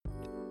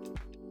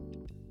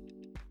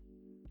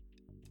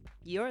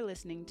You're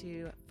listening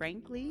to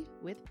Frankly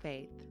with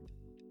Faith.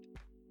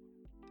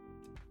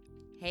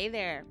 Hey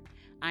there,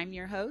 I'm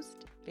your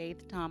host,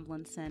 Faith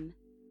Tomlinson.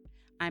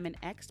 I'm an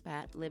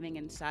expat living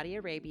in Saudi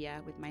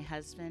Arabia with my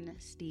husband,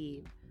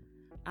 Steve.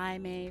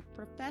 I'm a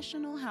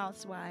professional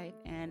housewife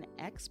and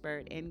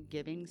expert in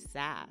giving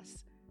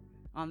sass.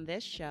 On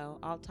this show,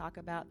 I'll talk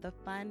about the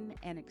fun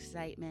and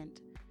excitement,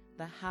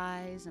 the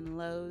highs and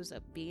lows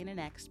of being an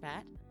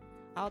expat.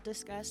 I'll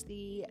discuss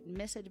the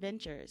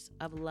misadventures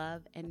of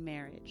love and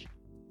marriage.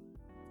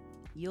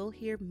 You'll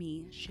hear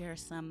me share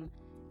some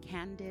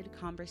candid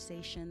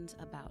conversations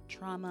about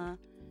trauma,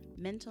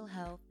 mental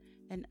health,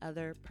 and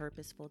other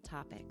purposeful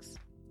topics.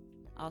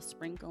 I'll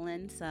sprinkle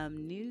in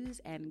some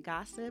news and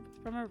gossip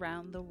from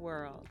around the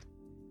world.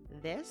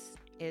 This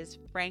is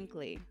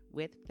Frankly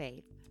with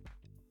Faith.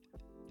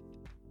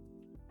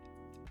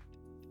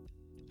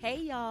 Hey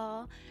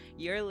y'all,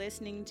 you're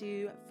listening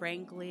to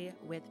Frankly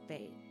with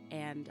Faith.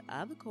 And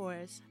of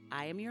course,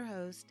 I am your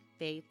host,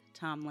 Faith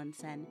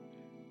Tomlinson.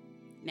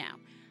 Now,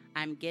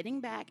 I'm getting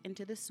back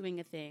into the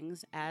swing of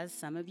things, as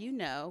some of you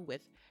know,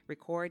 with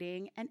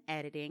recording and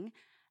editing.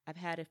 I've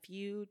had a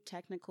few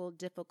technical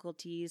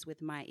difficulties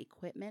with my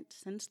equipment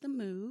since the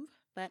move,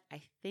 but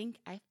I think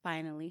I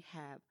finally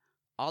have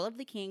all of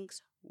the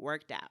kinks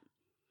worked out.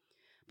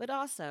 But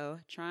also,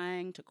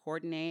 trying to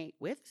coordinate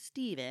with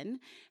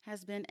Steven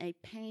has been a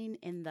pain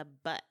in the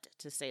butt,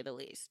 to say the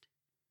least.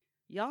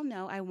 Y'all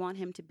know I want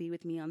him to be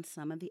with me on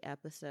some of the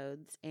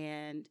episodes,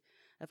 and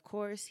of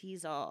course,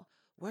 he's all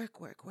work,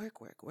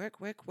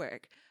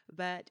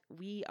 but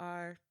we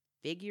are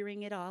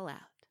figuring it all out.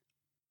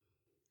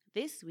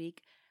 This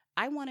week,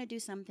 I want to do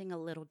something a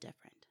little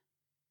different.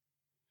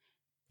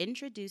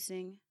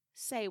 Introducing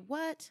Say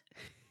What?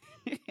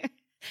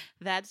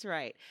 That's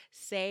right,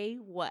 Say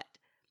What.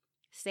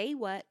 Say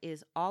What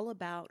is all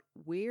about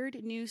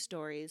weird news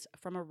stories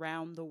from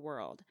around the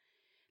world.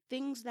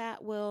 Things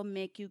that will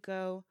make you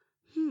go,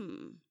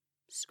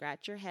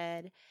 scratch your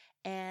head,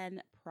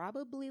 and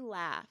probably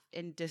laugh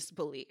in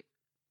disbelief.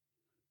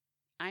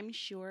 I'm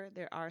sure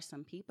there are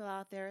some people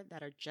out there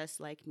that are just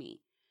like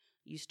me.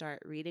 You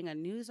start reading a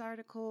news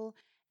article,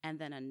 and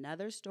then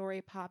another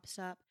story pops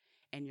up,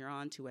 and you're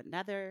on to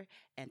another,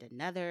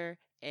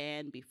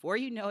 and before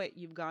you know it,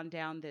 you've gone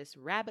down this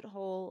rabbit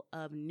hole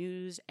of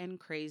news and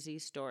crazy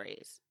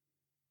stories.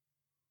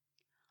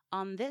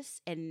 On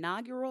this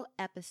inaugural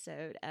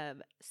episode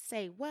of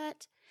Say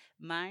What,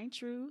 my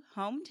true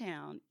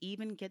hometown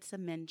even gets a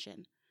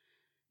mention.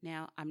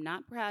 Now, I'm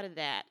not proud of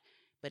that,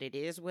 but it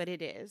is what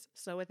it is.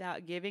 So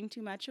without giving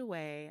too much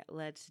away,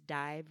 let's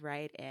dive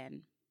right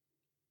in.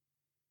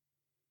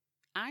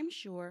 I'm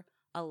sure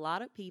a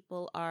lot of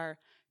people are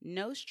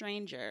no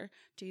stranger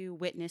to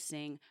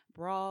witnessing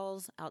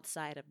brawls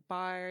outside of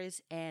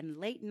bars and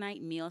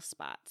late-night meal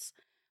spots.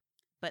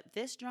 But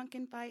this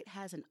drunken fight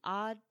has an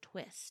odd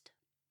twist.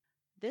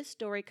 This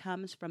story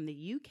comes from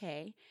the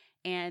UK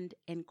and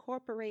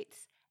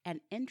incorporates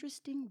an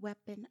interesting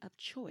weapon of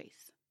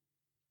choice.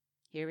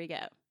 Here we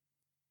go.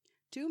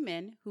 Two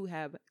men who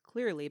have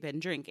clearly been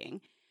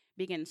drinking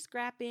begin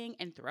scrapping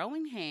and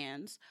throwing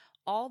hands,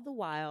 all the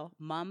while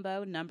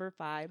Mambo No.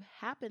 5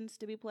 happens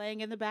to be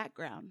playing in the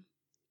background.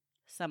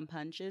 Some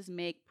punches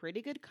make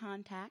pretty good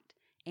contact,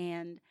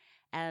 and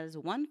as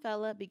one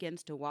fella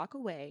begins to walk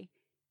away,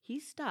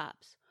 he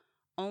stops,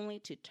 only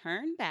to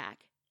turn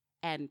back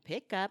and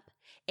pick up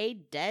a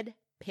dead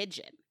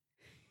pigeon.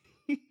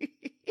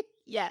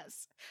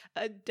 Yes,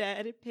 a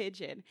dead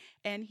pigeon,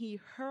 and he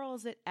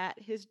hurls it at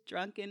his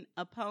drunken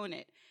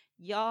opponent.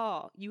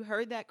 Y'all, you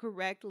heard that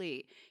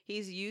correctly.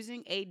 He's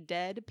using a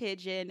dead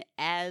pigeon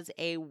as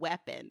a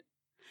weapon.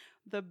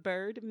 The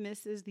bird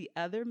misses the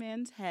other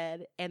man's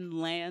head and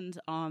lands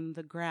on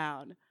the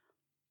ground.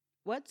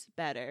 What's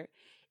better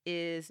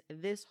is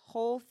this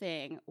whole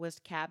thing was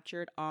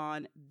captured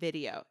on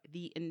video,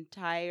 the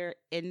entire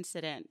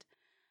incident.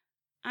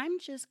 I'm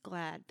just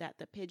glad that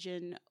the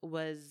pigeon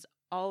was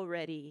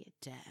already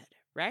dead,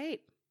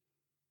 right?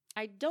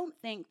 I don't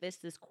think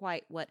this is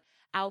quite what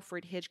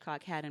Alfred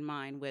Hitchcock had in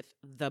mind with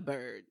The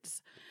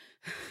Birds.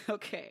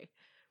 Okay.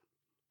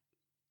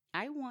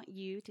 I want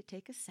you to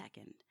take a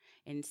second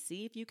and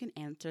see if you can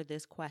answer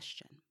this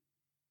question.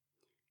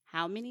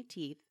 How many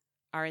teeth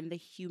are in the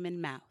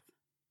human mouth?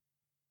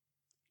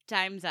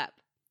 Time's up.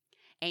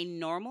 A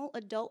normal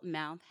adult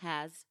mouth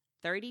has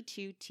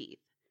 32 teeth,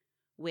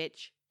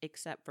 which,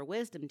 except for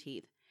wisdom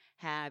teeth,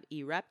 have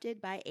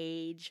erupted by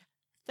age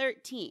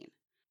 13.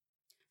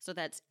 So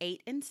that's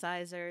 8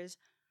 incisors,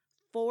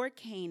 4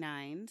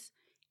 canines,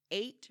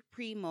 8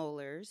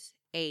 premolars,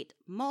 8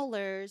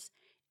 molars,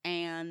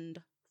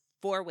 and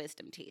 4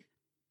 wisdom teeth.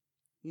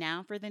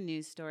 Now for the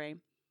news story.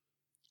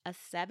 A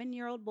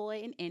 7-year-old boy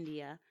in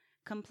India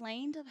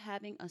complained of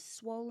having a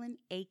swollen,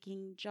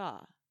 aching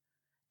jaw.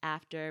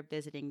 After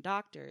visiting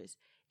doctors,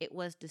 it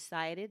was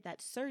decided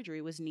that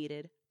surgery was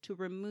needed to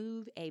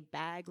remove a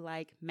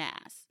bag-like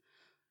mass.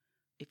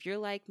 If you're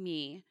like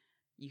me,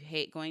 you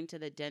hate going to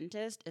the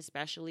dentist,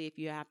 especially if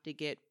you have to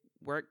get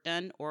work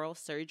done, oral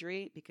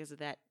surgery, because of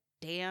that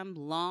damn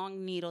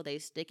long needle they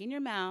stick in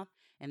your mouth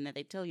and that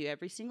they tell you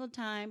every single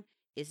time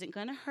isn't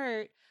going to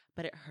hurt,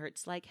 but it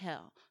hurts like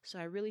hell. So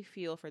I really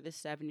feel for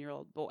this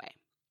 7-year-old boy.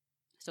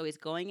 So he's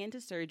going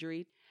into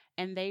surgery,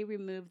 and they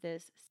remove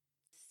this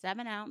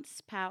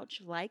 7-ounce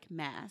pouch like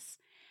mass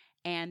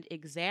and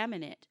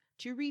examine it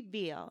to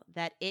reveal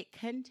that it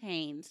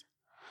contains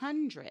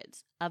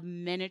hundreds of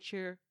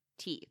miniature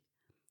teeth.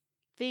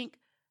 Think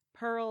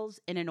pearls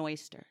in an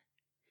oyster.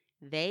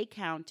 They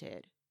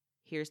counted,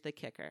 here's the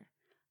kicker,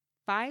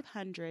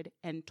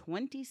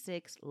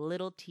 526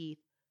 little teeth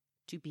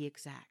to be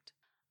exact.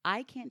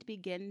 I can't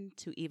begin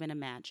to even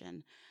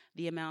imagine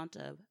the amount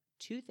of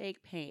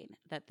toothache pain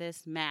that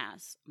this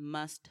mass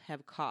must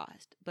have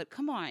caused. But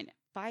come on,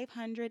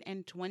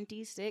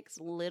 526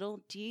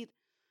 little teeth?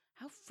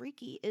 How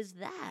freaky is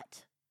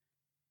that?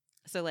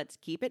 So let's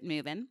keep it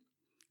moving.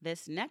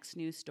 This next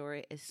news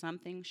story is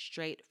something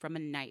straight from a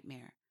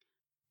nightmare.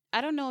 I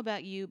don't know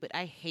about you, but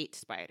I hate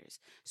spiders.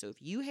 So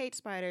if you hate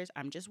spiders,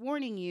 I'm just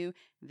warning you,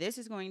 this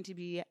is going to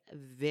be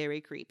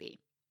very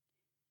creepy.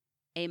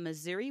 A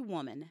Missouri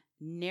woman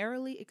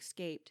narrowly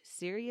escaped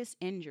serious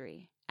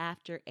injury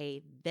after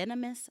a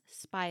venomous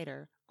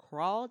spider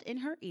crawled in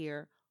her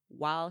ear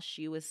while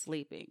she was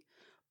sleeping.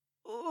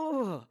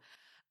 Ugh.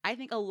 I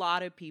think a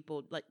lot of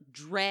people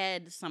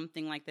dread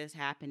something like this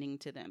happening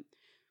to them.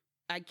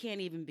 I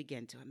can't even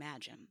begin to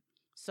imagine.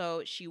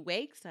 So she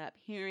wakes up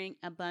hearing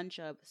a bunch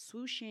of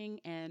swooshing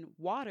and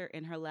water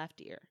in her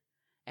left ear.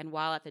 And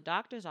while at the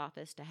doctor's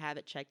office to have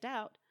it checked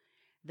out,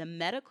 the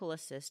medical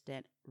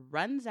assistant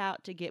runs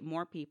out to get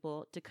more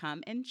people to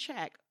come and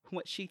check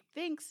what she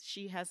thinks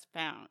she has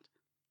found.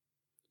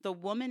 The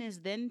woman is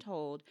then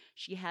told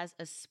she has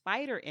a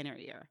spider in her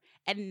ear,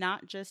 and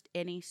not just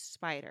any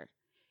spider.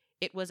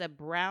 It was a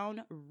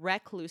brown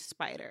recluse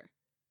spider.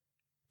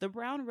 The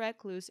brown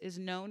recluse is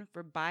known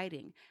for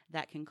biting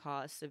that can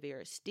cause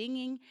severe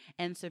stinging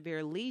and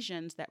severe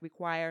lesions that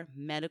require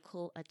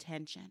medical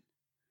attention.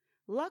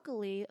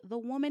 Luckily, the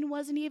woman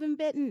wasn't even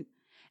bitten,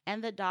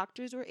 and the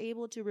doctors were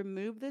able to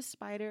remove the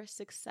spider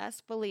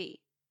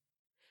successfully.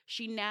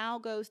 She now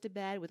goes to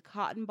bed with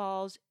cotton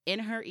balls in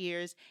her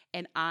ears,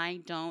 and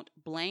I don't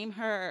blame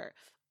her.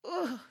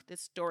 Ugh,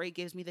 this story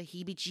gives me the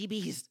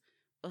heebie-jeebies.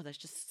 Oh, that's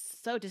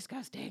just so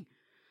disgusting.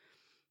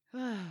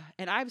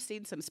 And I've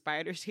seen some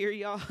spiders here,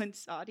 y'all, in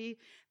Saudi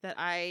that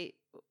I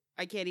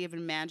can't even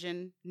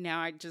imagine. Now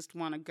I just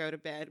want to go to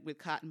bed with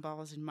cotton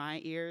balls in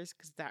my ears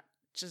because that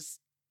just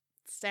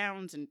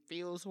sounds and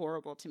feels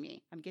horrible to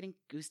me. I'm getting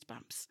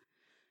goosebumps.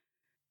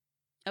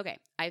 Okay,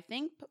 I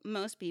think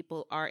most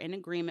people are in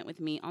agreement with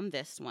me on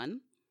this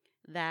one,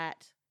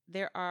 that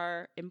there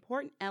are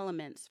important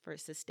elements for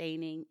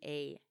sustaining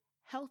a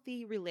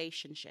healthy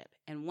relationship.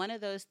 And one of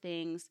those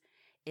things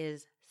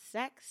is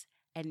sex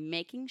and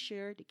making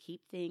sure to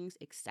keep things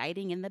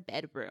exciting in the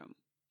bedroom.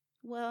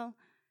 Well,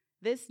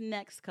 this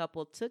next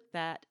couple took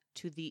that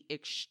to the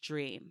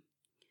extreme.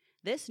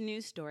 This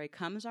news story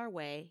comes our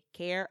way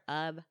care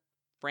of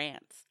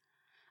France.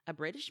 A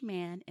British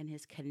man and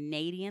his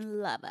Canadian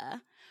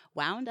lover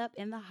wound up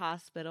in the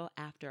hospital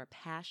after a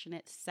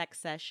passionate sex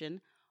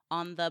session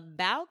on the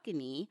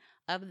balcony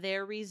of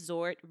their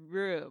resort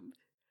room.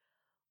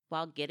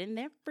 While getting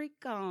their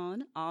freak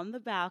on the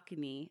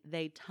balcony,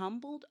 they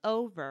tumbled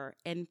over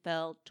and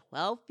fell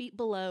 12 feet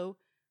below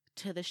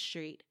to the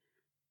street.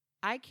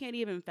 I can't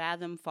even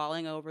fathom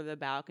falling over the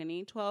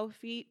balcony 12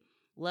 feet,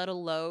 let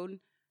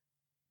alone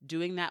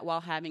doing that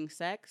while having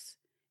sex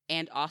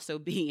and also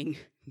being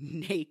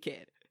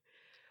naked.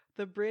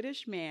 The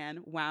British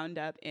man wound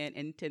up in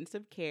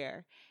intensive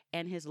care,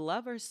 and his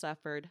lover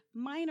suffered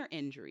minor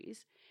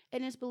injuries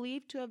and is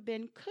believed to have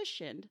been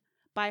cushioned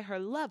by her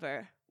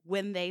lover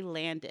when they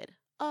landed.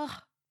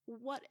 Ugh,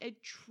 what a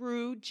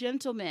true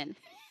gentleman.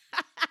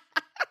 I'm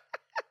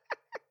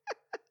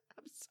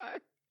sorry.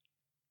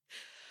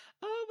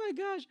 Oh my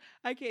gosh,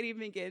 I can't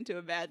even begin to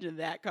imagine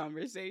that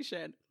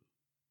conversation.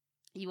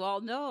 You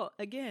all know,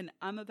 again,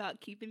 I'm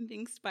about keeping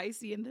things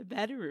spicy in the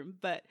bedroom,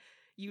 but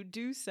you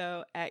do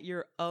so at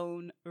your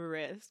own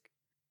risk.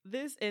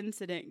 This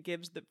incident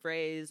gives the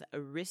phrase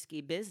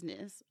risky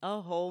business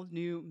a whole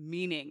new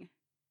meaning.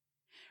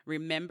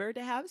 Remember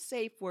to have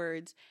safe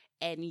words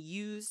and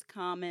use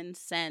common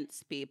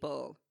sense,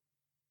 people.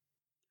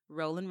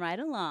 Rolling right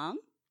along.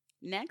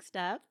 Next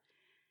up,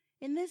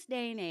 in this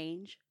day and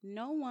age,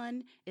 no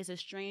one is a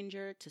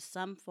stranger to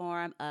some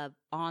form of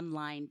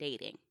online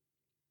dating.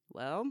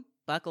 Well,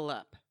 buckle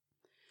up.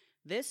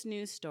 This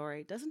news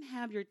story doesn't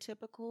have your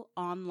typical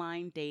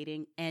online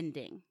dating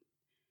ending.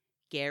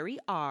 Gary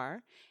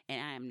R.,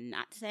 and I am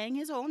not saying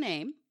his whole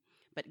name,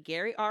 but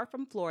Gary R.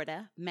 from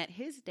Florida met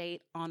his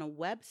date on a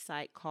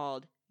website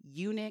called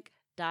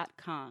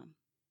eunuch.com.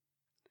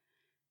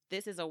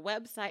 This is a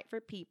website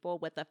for people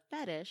with a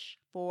fetish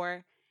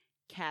for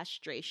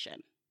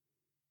castration.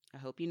 I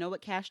hope you know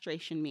what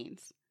castration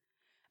means.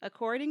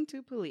 According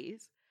to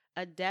police,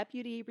 a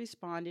deputy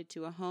responded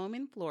to a home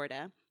in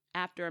Florida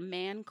after a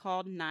man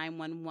called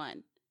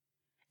 911.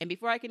 And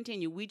before I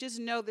continue, we just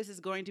know this is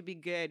going to be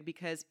good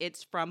because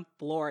it's from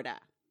Florida.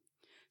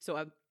 So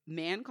a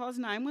man calls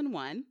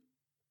 911.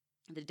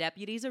 The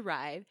deputies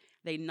arrive.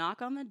 They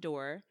knock on the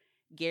door.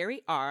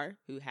 Gary R.,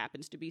 who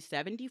happens to be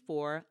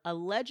 74,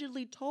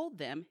 allegedly told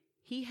them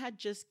he had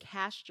just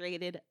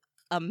castrated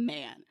a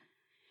man.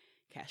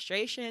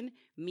 Castration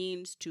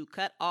means to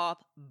cut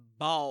off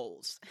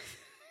balls.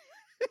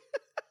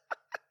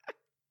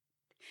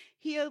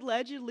 He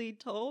allegedly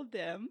told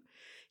them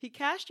he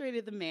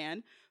castrated the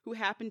man who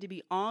happened to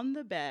be on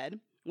the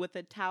bed with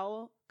a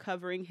towel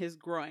covering his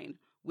groin,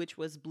 which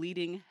was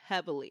bleeding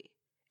heavily.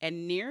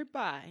 And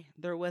nearby,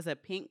 there was a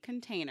pink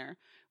container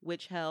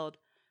which held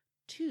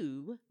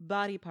 2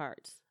 body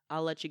parts.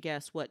 I'll let you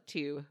guess what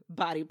 2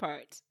 body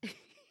parts.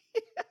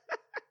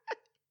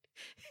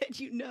 And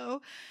you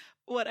know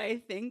what I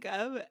think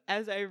of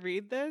as I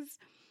read this?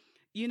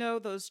 You know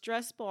those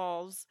stress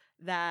balls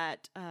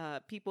that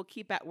people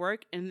keep at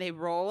work and they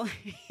roll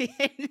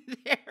in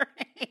their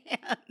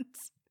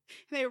hands.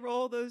 They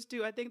roll those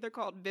 2. I think they're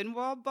called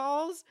Benoit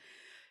balls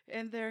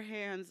in their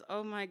hands.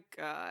 Oh my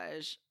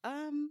gosh.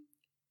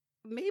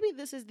 Maybe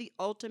this is the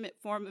ultimate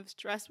form of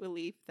stress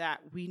relief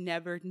that we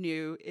never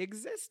knew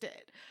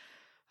existed.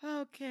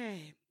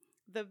 Okay.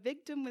 The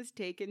victim was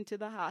taken to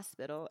the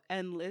hospital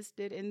and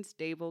listed in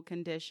stable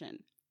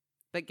condition.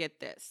 But get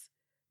this.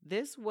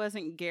 This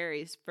wasn't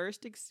Gary's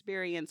first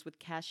experience with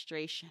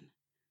castration.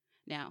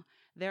 Now,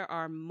 there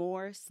are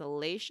more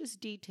salacious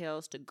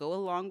details to go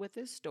along with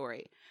this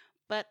story,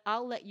 but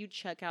I'll let you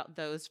check out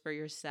those for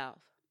yourself.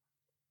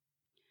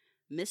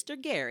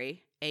 Mr.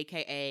 Gary,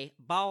 aka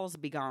Balls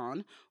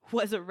Begone,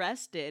 was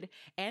arrested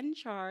and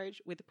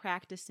charged with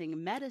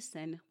practicing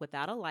medicine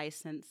without a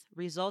license,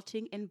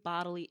 resulting in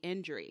bodily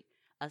injury,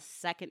 a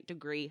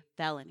second-degree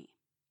felony.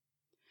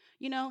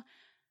 You know,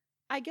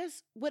 I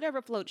guess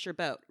whatever floats your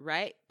boat,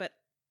 right? But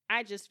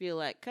I just feel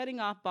like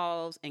cutting off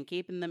balls and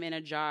keeping them in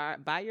a jar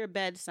by your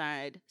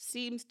bedside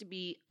seems to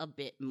be a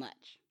bit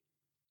much.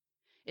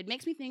 It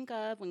makes me think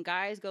of when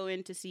guys go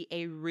in to see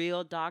a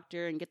real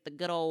doctor and get the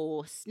good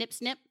old snip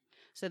snip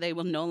so they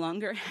will no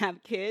longer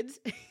have kids.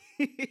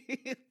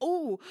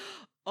 Oh,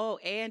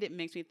 and it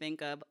makes me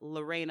think of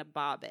Lorena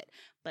Bobbitt,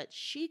 but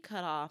she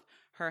cut off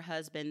her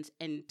husband's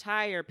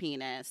entire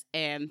penis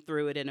and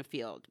threw it in a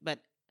field. But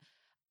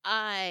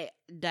I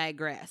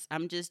digress.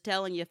 I'm just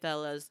telling you,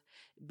 fellas,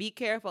 be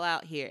careful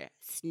out here.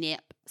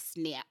 Snip,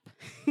 snip.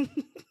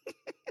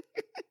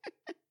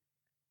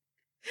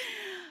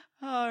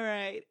 All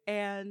right.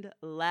 And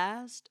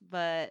last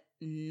but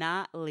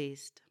not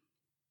least,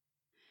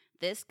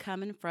 this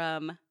coming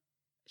from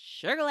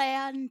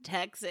Sugarland,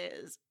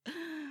 Texas.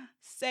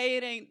 Say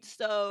it ain't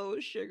so,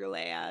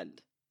 Sugarland.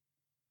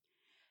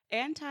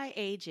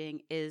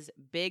 Anti-aging is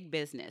big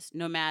business,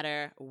 no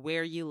matter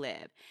where you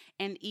live,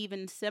 and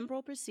even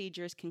simple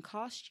procedures can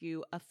cost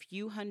you a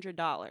few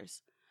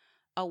 $100s.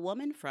 A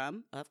woman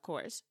from, of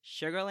course,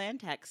 Sugarland,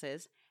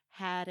 Texas,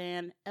 had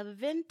an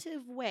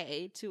inventive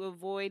way to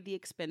avoid the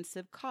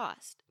expensive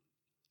cost.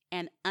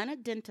 An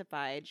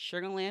unidentified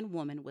Sugarland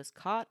woman was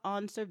caught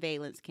on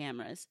surveillance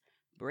cameras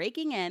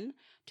breaking in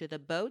to the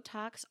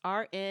Botox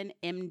RN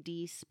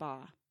MD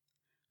spa.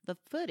 The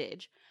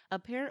footage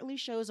apparently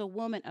shows a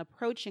woman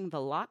approaching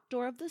the locked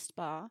door of the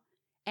spa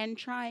and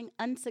trying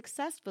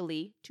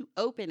unsuccessfully to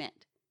open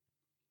it.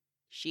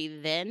 She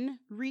then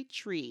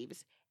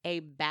retrieves a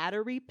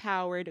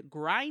battery-powered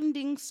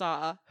grinding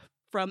saw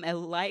from a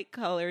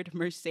light-colored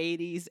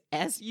Mercedes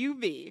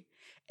SUV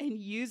and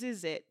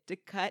uses it to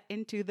cut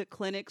into the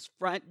clinic's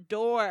front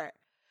door.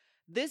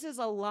 This is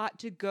a lot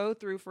to go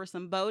through for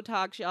some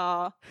Botox,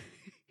 y'all.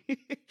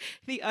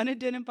 The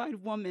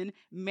unidentified woman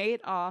made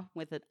off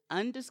with an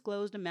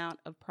undisclosed amount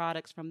of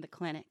products from the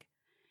clinic.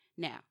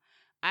 Now,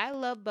 I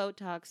love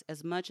Botox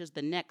as much as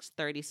the next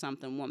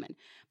 30-something woman,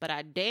 but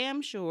I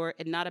damn sure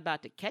am not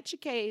about to catch a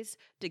case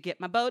to get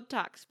my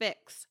Botox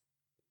fix.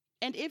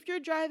 And if you're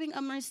driving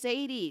a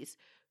Mercedes,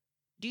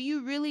 do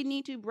you really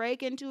need to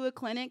break into a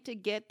clinic to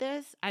get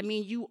this? I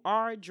mean, you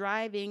are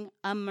driving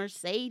a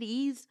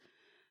Mercedes.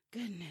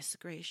 Goodness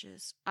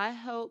gracious. I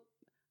hope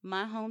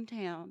my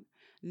hometown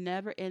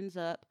never ends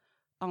up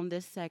on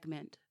this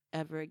segment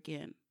ever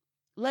again.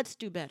 Let's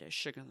do better,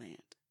 Sugarland.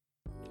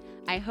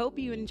 I hope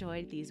you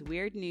enjoyed these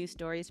weird news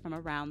stories from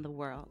around the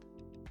world.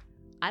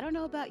 I don't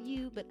know about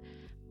you, but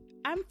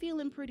I'm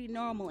feeling pretty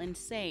normal and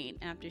sane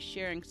after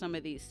sharing some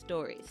of these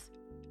stories.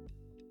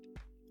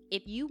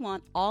 If you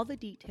want all the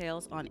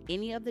details on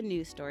any of the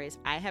news stories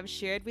I have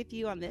shared with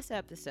you on this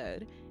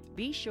episode,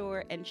 be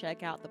sure and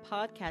check out the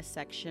podcast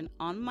section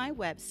on my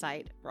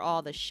website for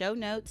all the show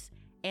notes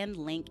and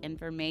link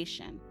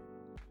information.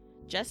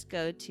 Just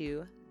go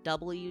to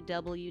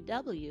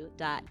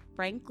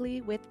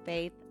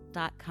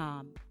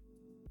www.franklywithfaith.com.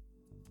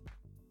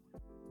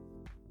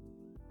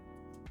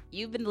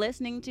 You've been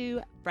listening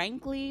to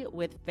Frankly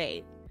with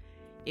Faith.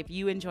 If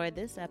you enjoyed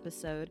this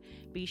episode,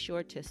 be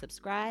sure to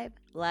subscribe,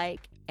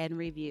 like, and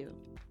review.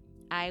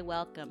 I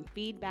welcome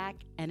feedback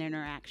and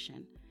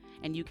interaction,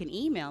 and you can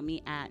email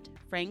me at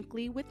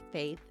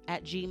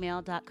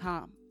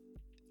franklywithfaith@gmail.com.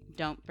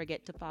 Don't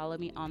forget to follow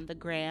me on the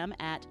gram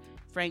at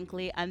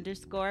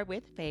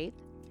frankly_with faith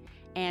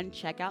And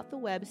check out the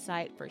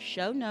website for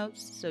show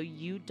notes so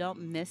you don't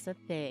miss a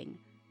thing.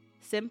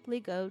 Simply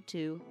go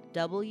to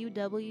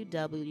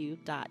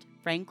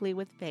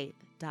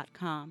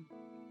www.franklywithfaith.com.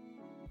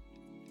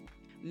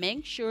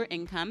 Make sure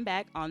and come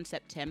back on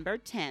September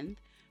 10th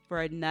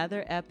for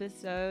another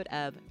episode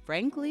of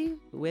Frankly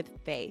with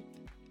Faith.